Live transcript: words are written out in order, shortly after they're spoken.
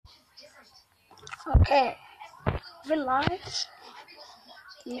Okay, we're live.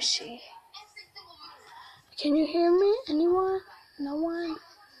 Let me see. Can you hear me? Anyone? No one?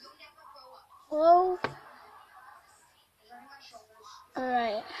 Hello?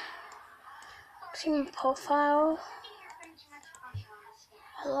 Alright. See my profile.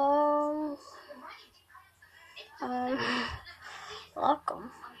 Hello?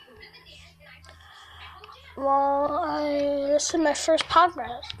 Welcome. Well, this is my first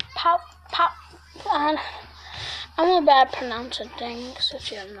podcast. And I'm a bad pronouncing things,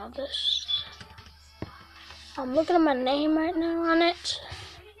 if you haven't noticed. I'm looking at my name right now on it.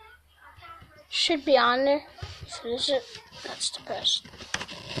 Should be on there. If it isn't, that's depressed.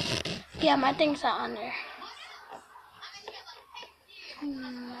 Yeah, my thing's not on there.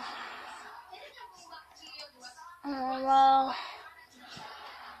 Well,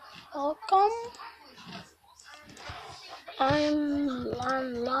 welcome. I'm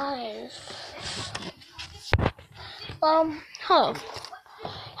on live. Hello.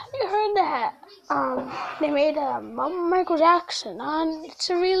 Have you heard that? They made Michael Jackson on.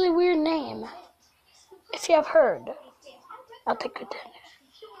 It's a really weird name. If you have heard, I think you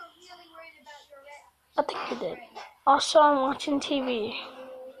did. Also, I'm watching TV.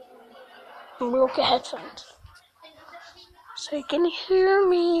 We broke a headphones, so you can hear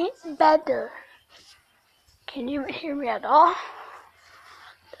me better. Can you hear me at all?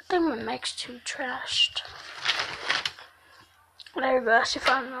 I think my mic's too trashed. There you go. Let's see if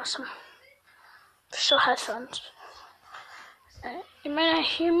I know some official headphones. You might not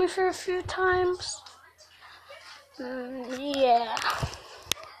hear me for a few times. Yeah.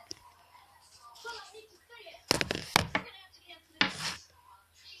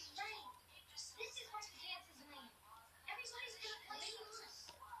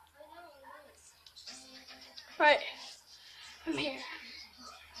 Right. I'm here.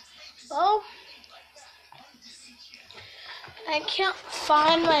 Well, I can't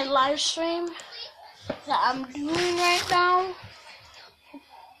find my live stream that I'm doing right now.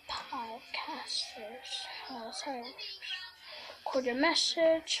 Podcasters. Sorry. Record your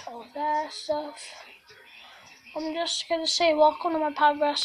message, all that stuff. I'm just gonna say welcome to my podcast.